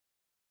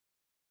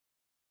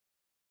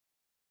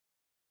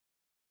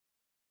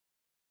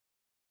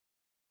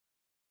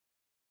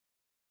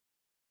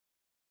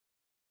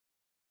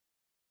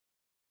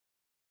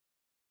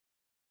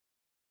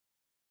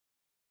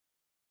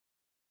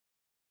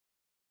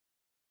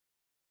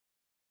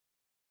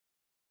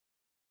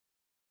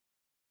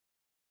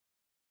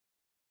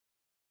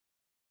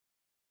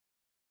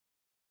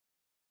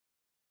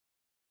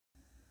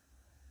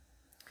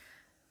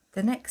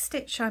The next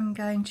stitch I'm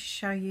going to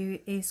show you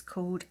is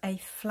called a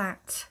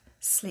flat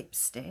slip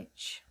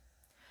stitch.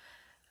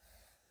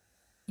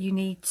 You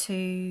need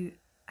to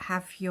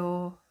have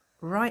your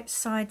right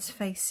sides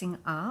facing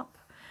up,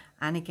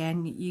 and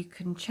again you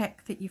can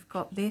check that you've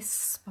got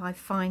this by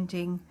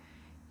finding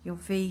your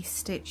V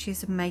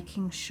stitches and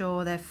making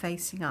sure they're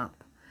facing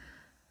up.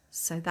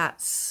 So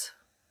that's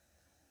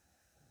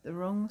the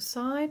wrong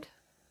side,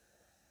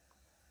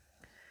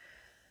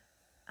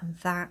 and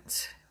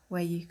that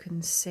where you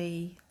can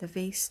see the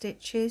V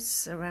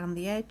stitches around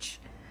the edge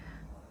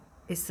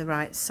is the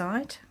right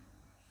side.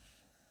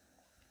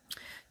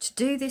 To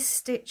do this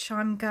stitch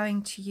I'm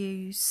going to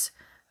use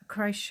a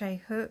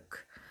crochet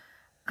hook,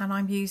 and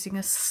I'm using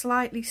a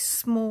slightly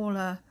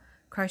smaller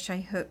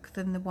crochet hook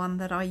than the one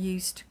that I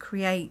used to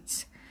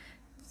create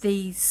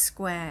these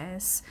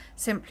squares,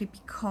 simply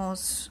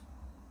because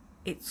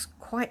it's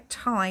quite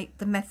tight,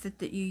 the method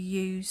that you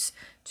use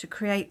to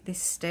create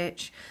this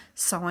stitch,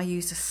 so I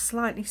use a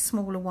slightly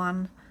smaller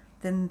one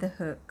than the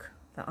hook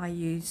that I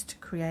used to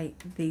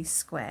create these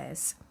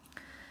squares.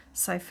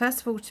 So first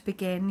of all, to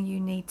begin,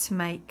 you need to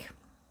make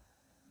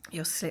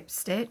your slip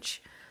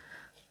stitch,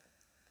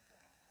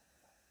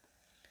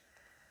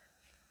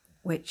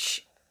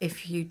 which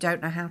if you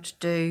don't know how to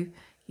do,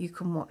 you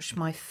can watch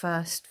my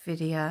first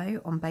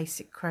video on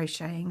basic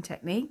crocheting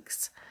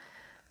techniques.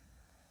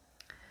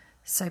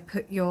 So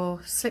put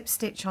your slip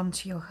stitch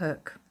onto your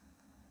hook.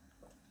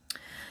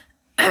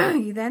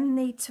 You then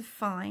need to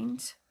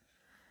find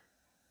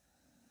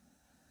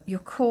your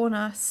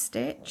corner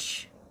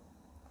stitch.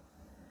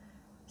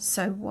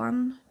 So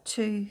 1,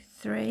 2,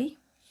 3.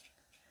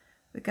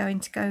 We're going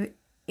to go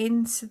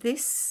into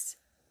this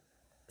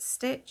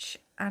stitch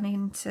and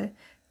into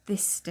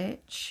this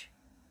stitch.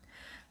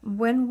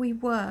 When we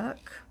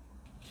work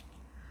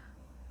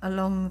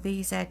along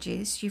these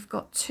edges, you've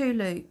got 2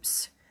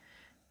 loops.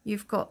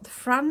 You've got the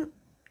front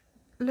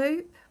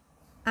loop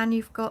and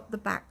you've got the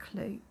back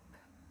loop.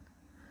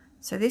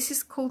 So this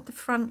is called the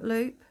front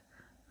loop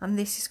and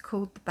this is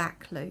called the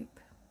back loop.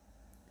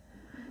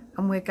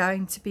 And we're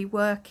going to be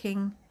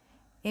working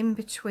in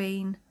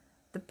between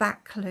the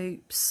back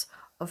loops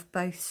of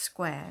both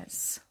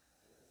squares.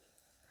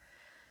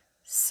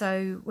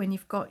 So when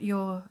you've got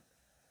your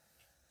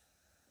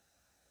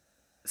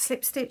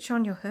slip stitch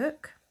on your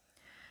hook,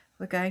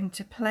 we're going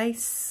to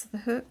place the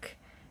hook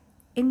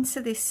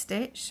into this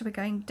stitch. So we're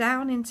going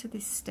down into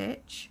this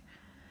stitch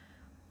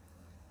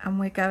and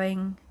we're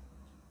going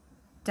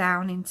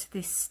down into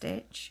this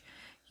stitch.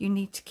 You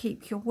need to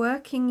keep your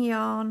working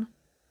yarn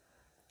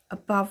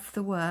above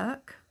the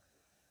work.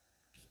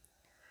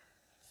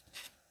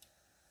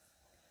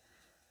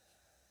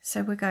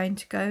 So we're going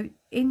to go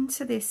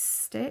into this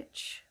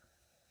stitch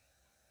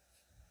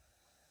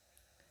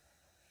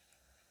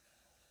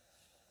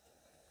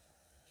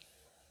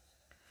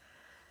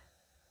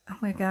and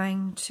we're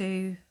going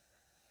to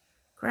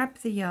grab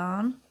the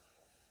yarn,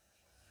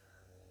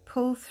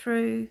 pull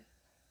through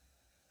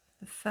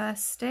the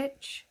first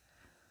stitch,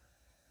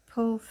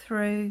 pull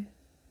through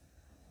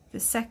the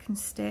second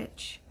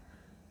stitch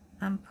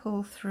and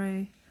pull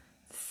through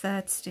the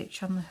third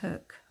stitch on the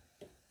hook.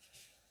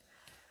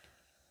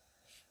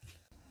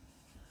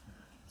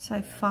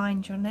 So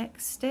find your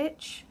next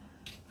stitch,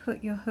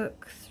 put your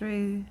hook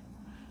through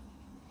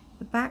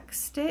the back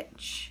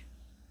stitch,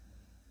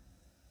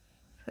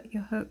 put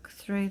your hook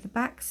through the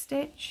back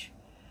stitch,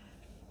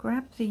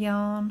 grab the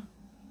yarn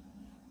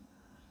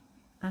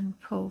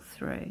and pull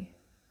through.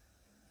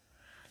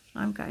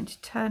 I'm going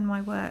to turn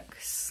my work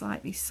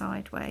slightly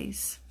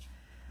sideways.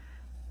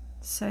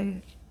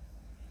 So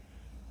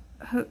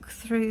hook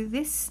through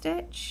this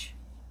stitch,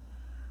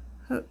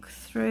 hook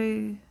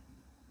through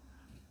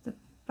the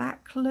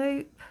back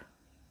loop,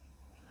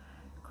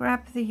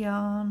 grab the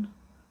yarn,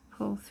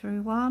 pull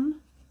through one,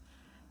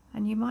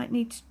 and you might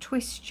need to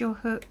twist your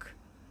hook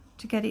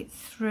to get it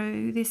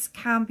through. This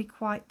can be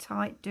quite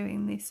tight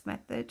doing this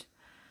method.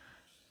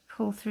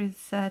 Pull through the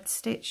third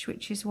stitch,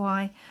 which is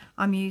why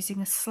I'm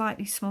using a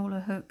slightly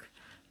smaller hook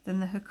than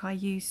the hook I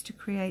used to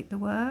create the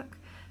work.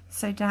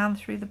 So down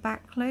through the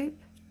back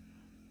loop,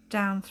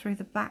 down through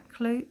the back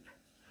loop,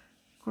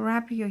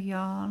 grab your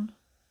yarn,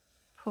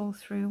 pull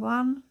through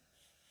one,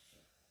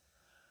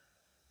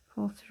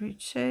 pull through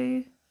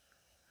two,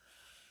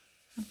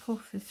 and pull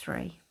through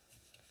three.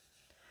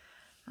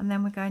 And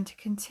then we're going to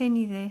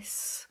continue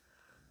this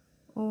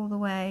all the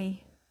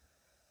way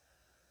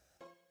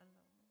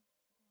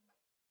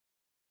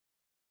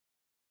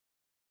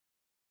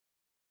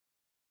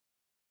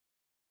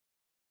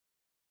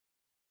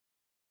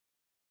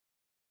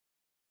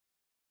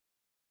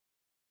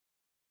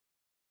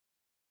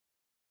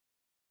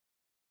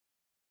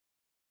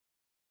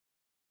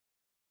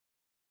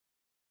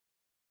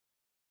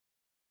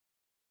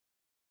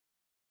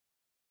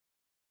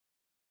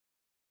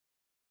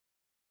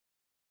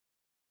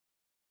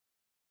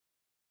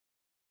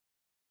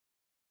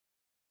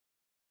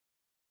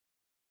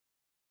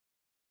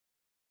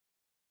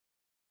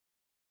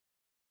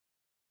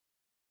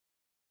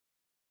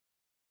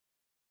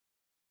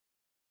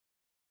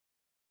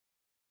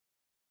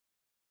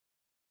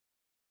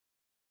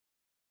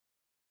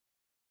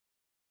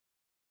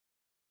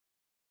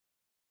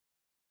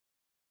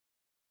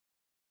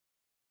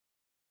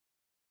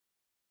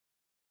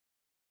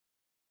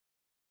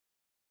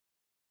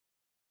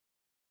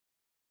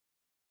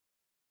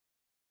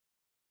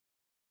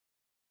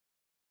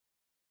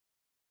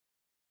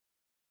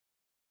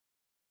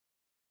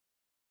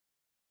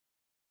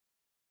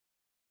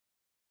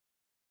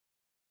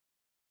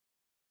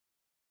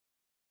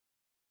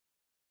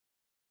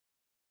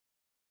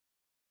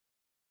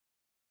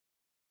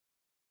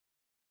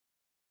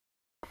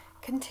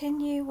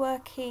Continue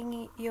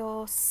working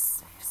your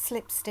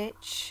slip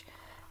stitch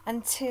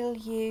until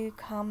you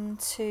come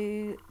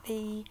to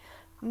the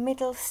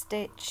middle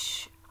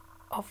stitch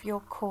of your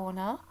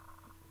corner,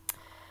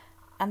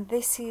 and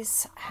this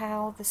is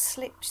how the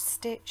slip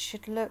stitch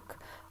should look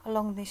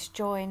along this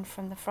join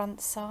from the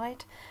front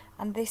side,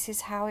 and this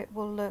is how it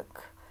will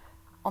look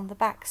on the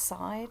back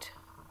side,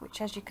 which,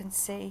 as you can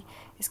see,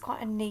 is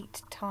quite a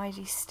neat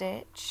tidy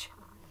stitch.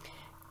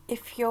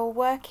 If you're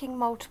working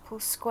multiple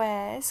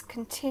squares,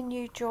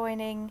 continue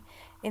joining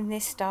in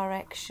this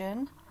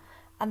direction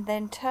and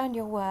then turn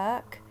your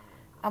work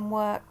and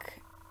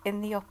work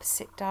in the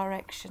opposite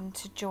direction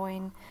to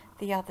join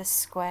the other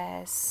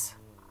squares.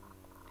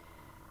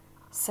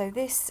 So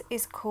this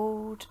is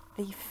called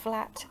the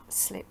flat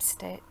slip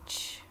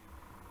stitch.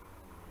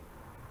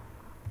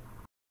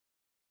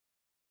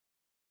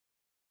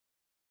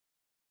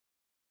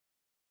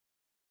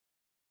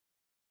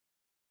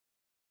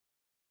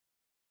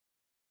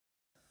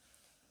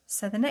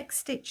 So the next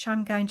stitch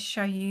I'm going to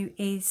show you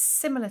is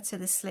similar to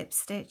the slip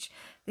stitch.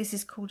 This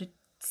is called a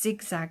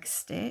zigzag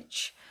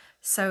stitch.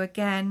 So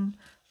again,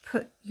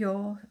 put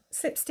your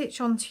slip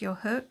stitch onto your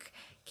hook,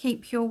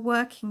 keep your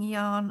working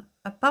yarn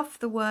above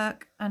the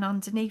work and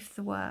underneath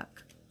the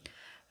work.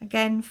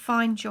 Again,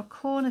 find your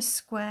corner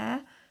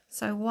square.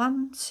 So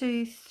 1,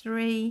 2,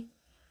 3,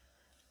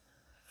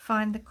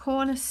 find the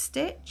corner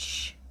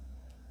stitch,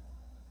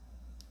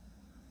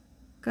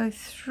 go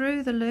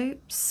through the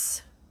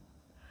loops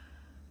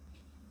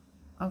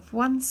of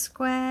one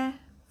square,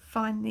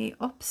 find the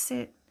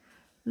opposite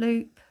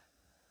loop,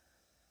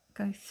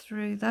 go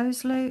through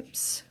those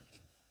loops,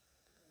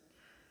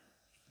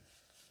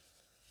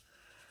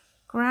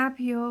 grab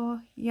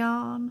your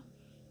yarn,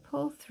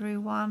 pull through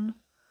one,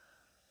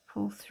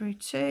 pull through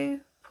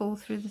two, pull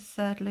through the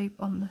third loop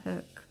on the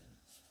hook,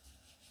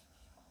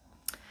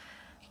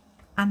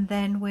 and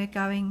then we're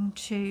going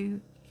to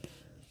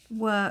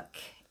work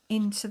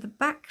into the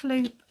back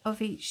loop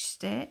of each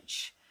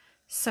stitch.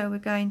 So we're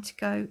going to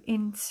go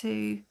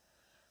into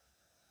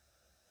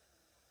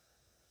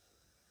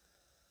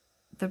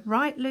the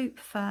right loop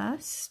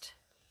first,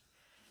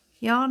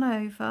 yarn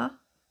over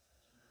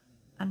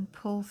and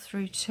pull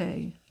through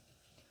two,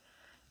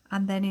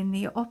 and then in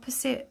the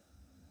opposite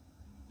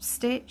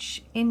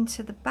stitch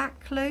into the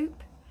back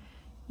loop,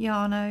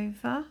 yarn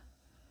over,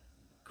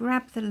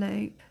 grab the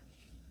loop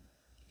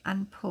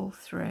and pull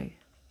through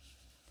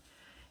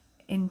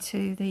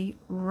into the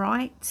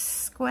right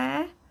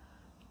square,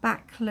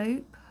 back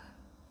loop,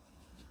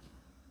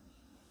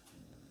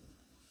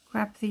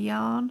 grab the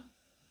yarn.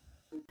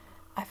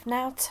 I've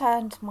now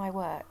turned my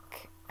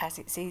work as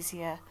it's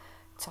easier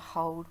to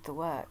hold the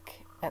work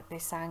at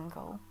this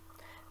angle,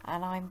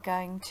 and I'm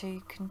going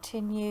to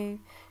continue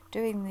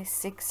doing this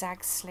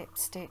zigzag slip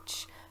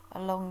stitch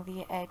along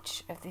the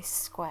edge of this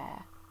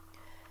square.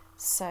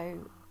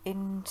 So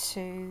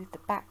into the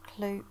back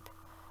loop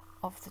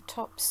of the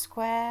top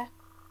square,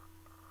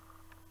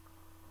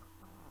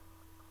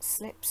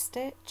 slip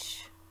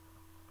stitch,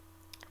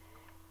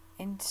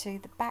 into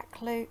the back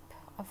loop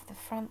of the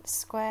front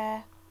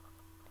square,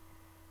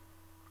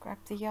 grab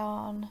the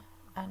yarn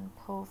and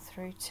pull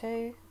through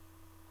two,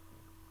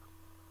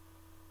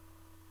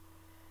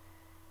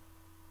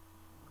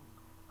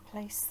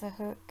 place the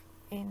hook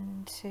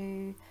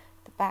into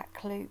the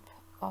back loop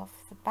of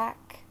the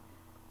back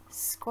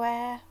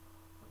square,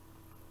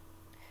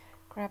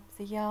 grab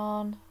the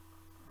yarn,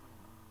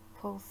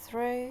 pull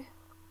through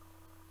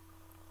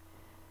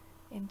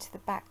into the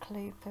back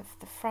loop of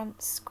the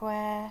front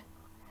square,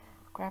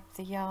 grab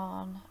the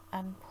yarn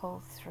and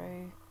pull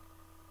through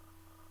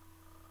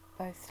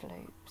both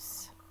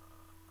loops.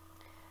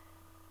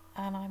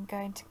 And I'm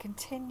going to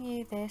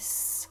continue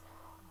this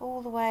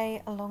all the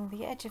way along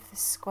the edge of the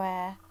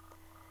square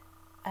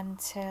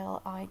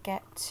until I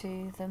get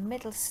to the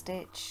middle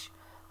stitch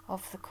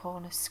of the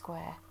corner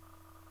square.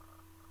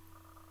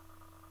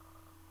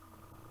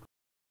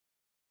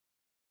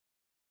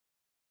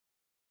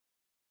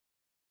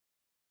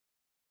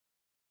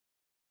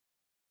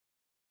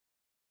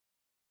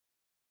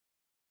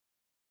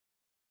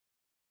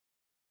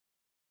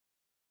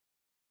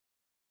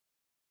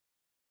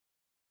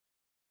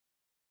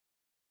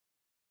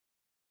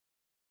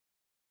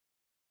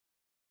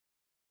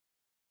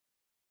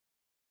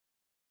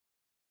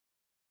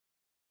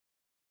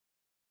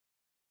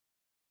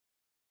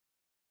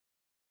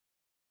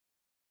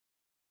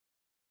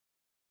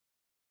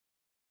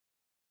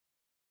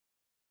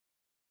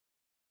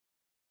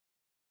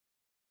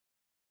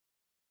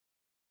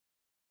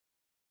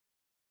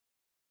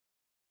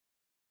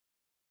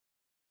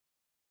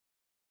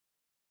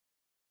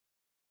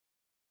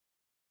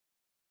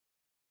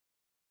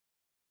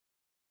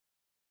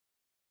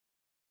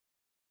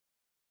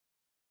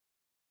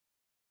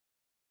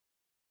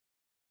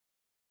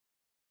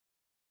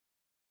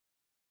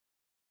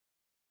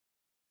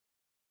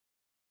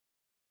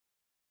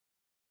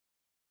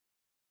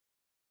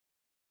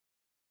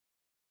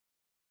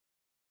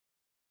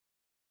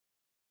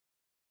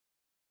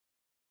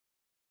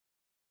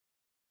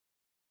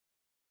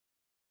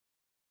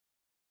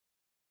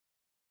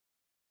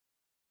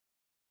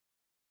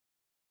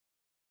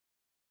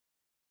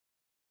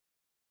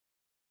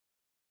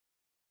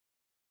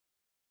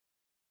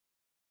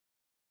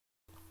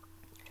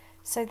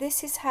 So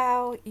this is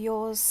how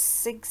your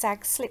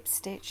zigzag slip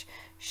stitch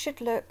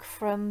should look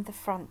from the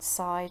front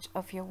side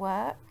of your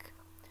work,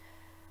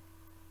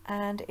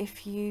 and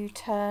if you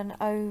turn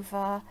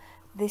over,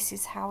 this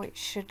is how it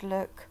should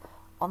look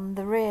on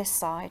the rear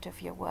side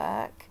of your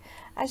work.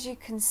 As you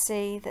can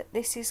see, that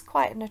this is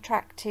quite an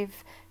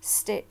attractive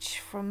stitch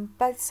from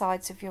both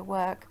sides of your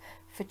work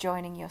for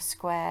joining your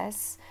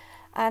squares.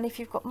 And if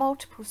you've got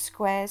multiple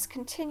squares,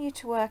 continue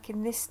to work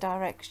in this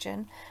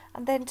direction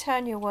and then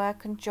turn your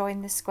work and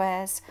join the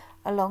squares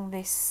along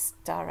this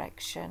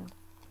direction.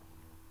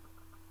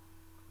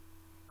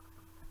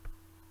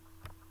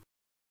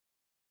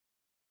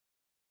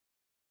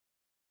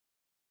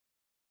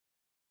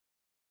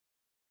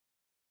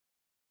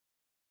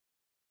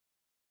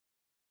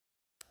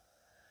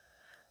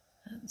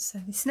 So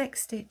this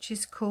next stitch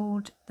is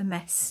called the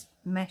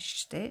mesh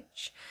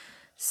stitch.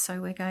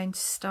 So we're going to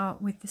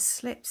start with the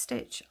slip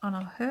stitch on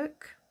our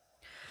hook,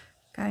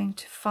 going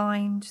to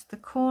find the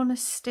corner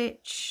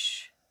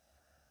stitch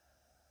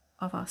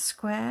of our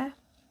square,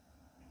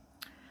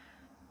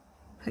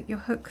 put your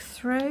hook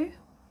through,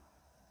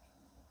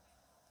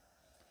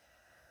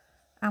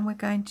 and we're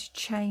going to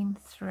chain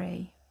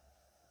 3.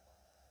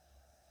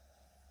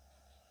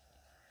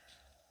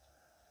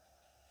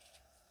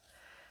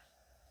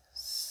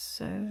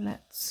 So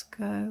let's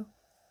go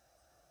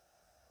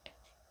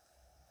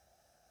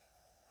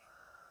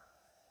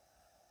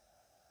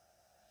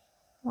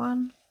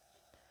 1,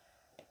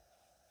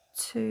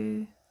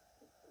 2,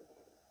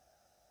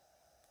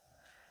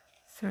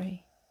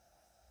 3,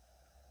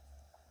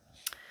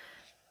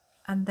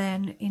 and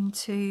then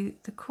into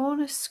the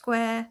corner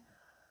square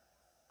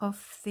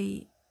of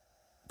the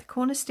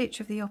corner stitch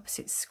of the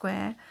opposite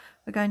square,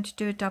 we're going to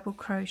do a double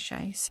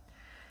crochet. So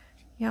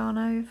yarn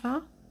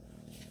over,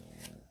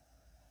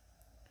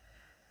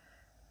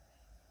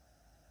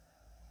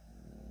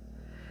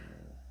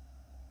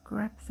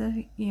 grab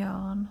the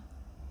yarn,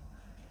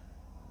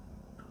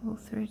 pull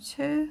through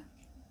 2,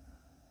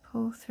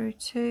 pull through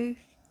 2,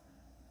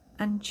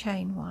 and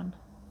chain 1.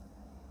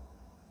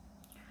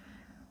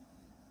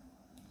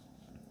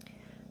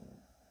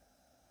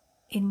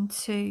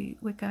 Into,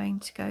 we're going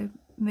to go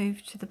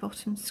move to the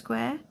bottom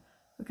square,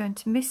 we're going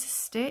to miss a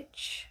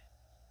stitch,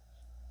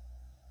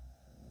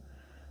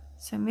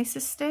 so miss a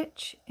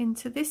stitch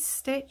into this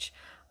stitch,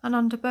 and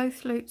under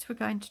both loops we're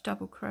going to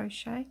double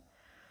crochet.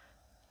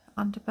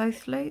 Under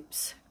both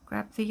loops,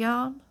 grab the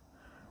yarn,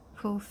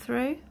 pull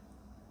through,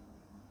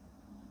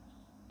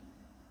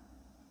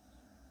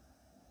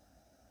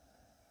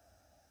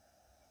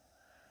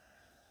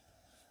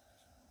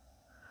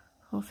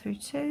 pull through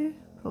 2,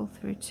 pull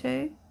through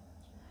 2,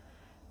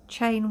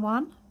 chain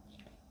 1,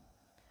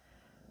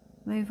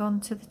 move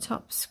on to the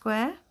top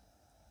square.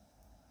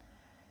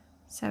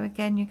 So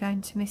again you're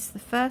going to miss the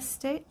first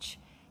stitch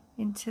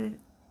into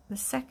the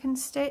second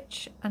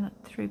stitch and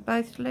through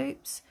both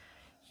loops,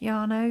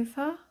 yarn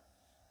over,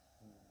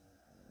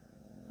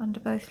 under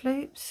both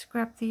loops,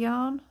 grab the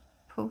yarn,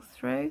 pull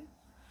through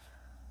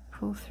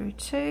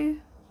 2,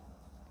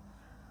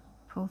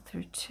 pull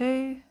through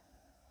 2,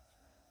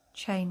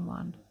 chain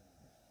 1.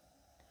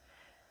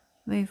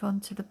 Move on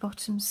to the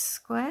bottom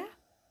square,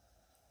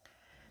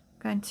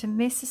 going to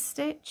miss a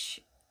stitch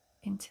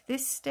into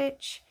this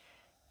stitch,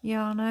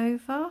 yarn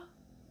over,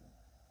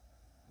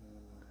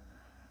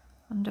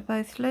 under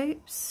both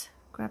loops,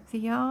 grab the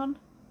yarn,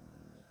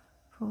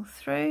 pull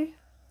through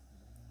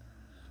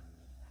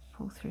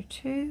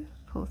 2,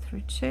 pull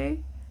through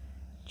 2,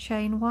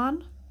 chain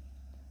 1,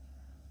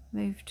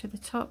 move to the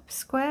top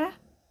square,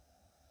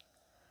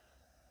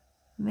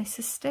 miss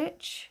a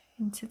stitch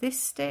into this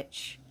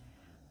stitch,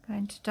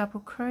 going to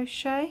double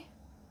crochet,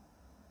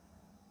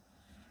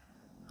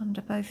 under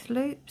both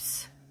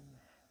loops,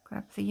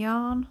 grab the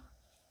yarn,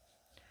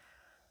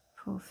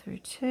 pull through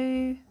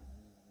 2,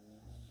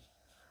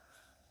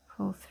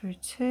 pull through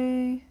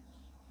 2,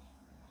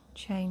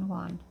 chain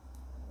 1,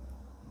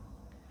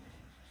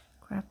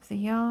 grab the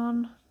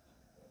yarn,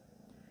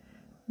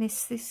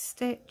 miss this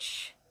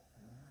stitch,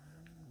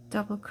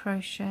 double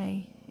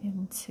crochet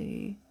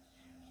into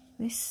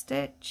this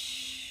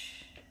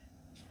stitch,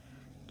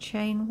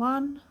 chain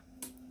 1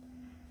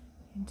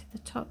 into the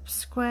top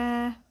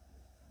square,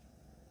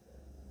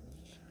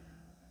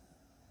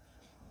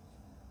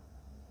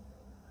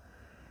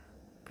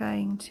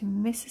 going to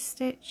miss a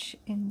stitch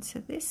into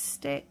this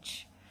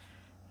stitch,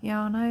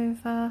 yarn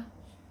over,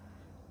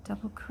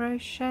 double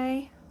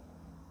crochet,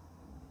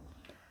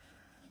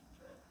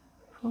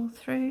 pull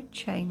through,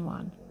 chain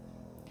 1,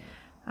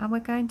 and we're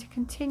going to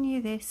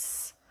continue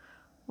this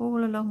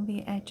all along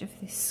the edge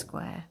of this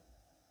square.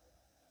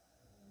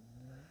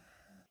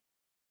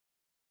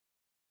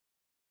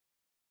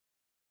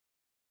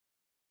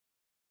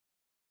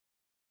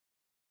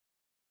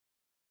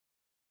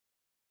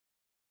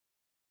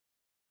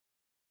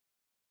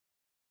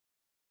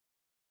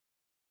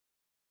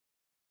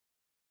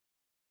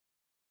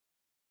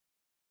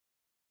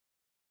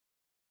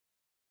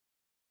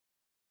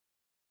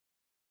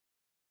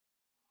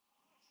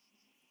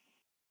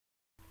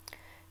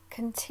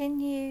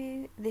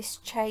 Continue this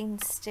chain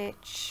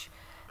stitch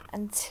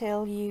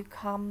until you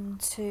come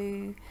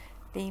to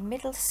the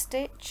middle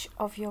stitch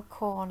of your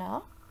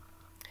corner.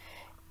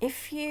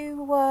 If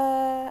you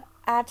were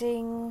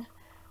adding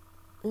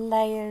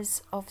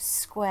layers of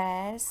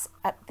squares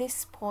at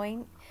this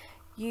point,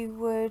 you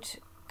would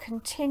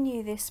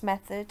continue this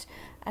method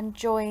and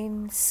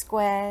join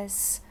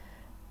squares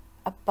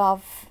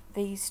above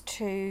these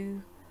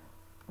two,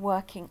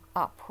 working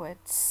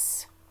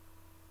upwards.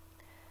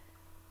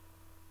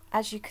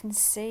 As you can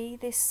see,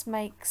 this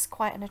makes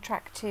quite an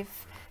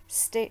attractive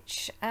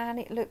stitch, and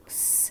it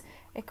looks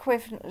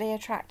equivalently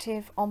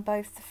attractive on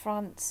both the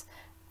front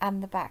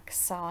and the back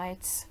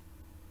sides.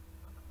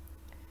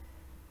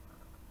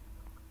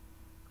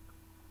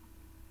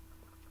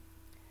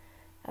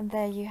 And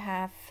there you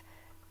have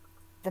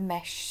the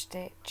mesh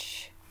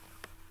stitch.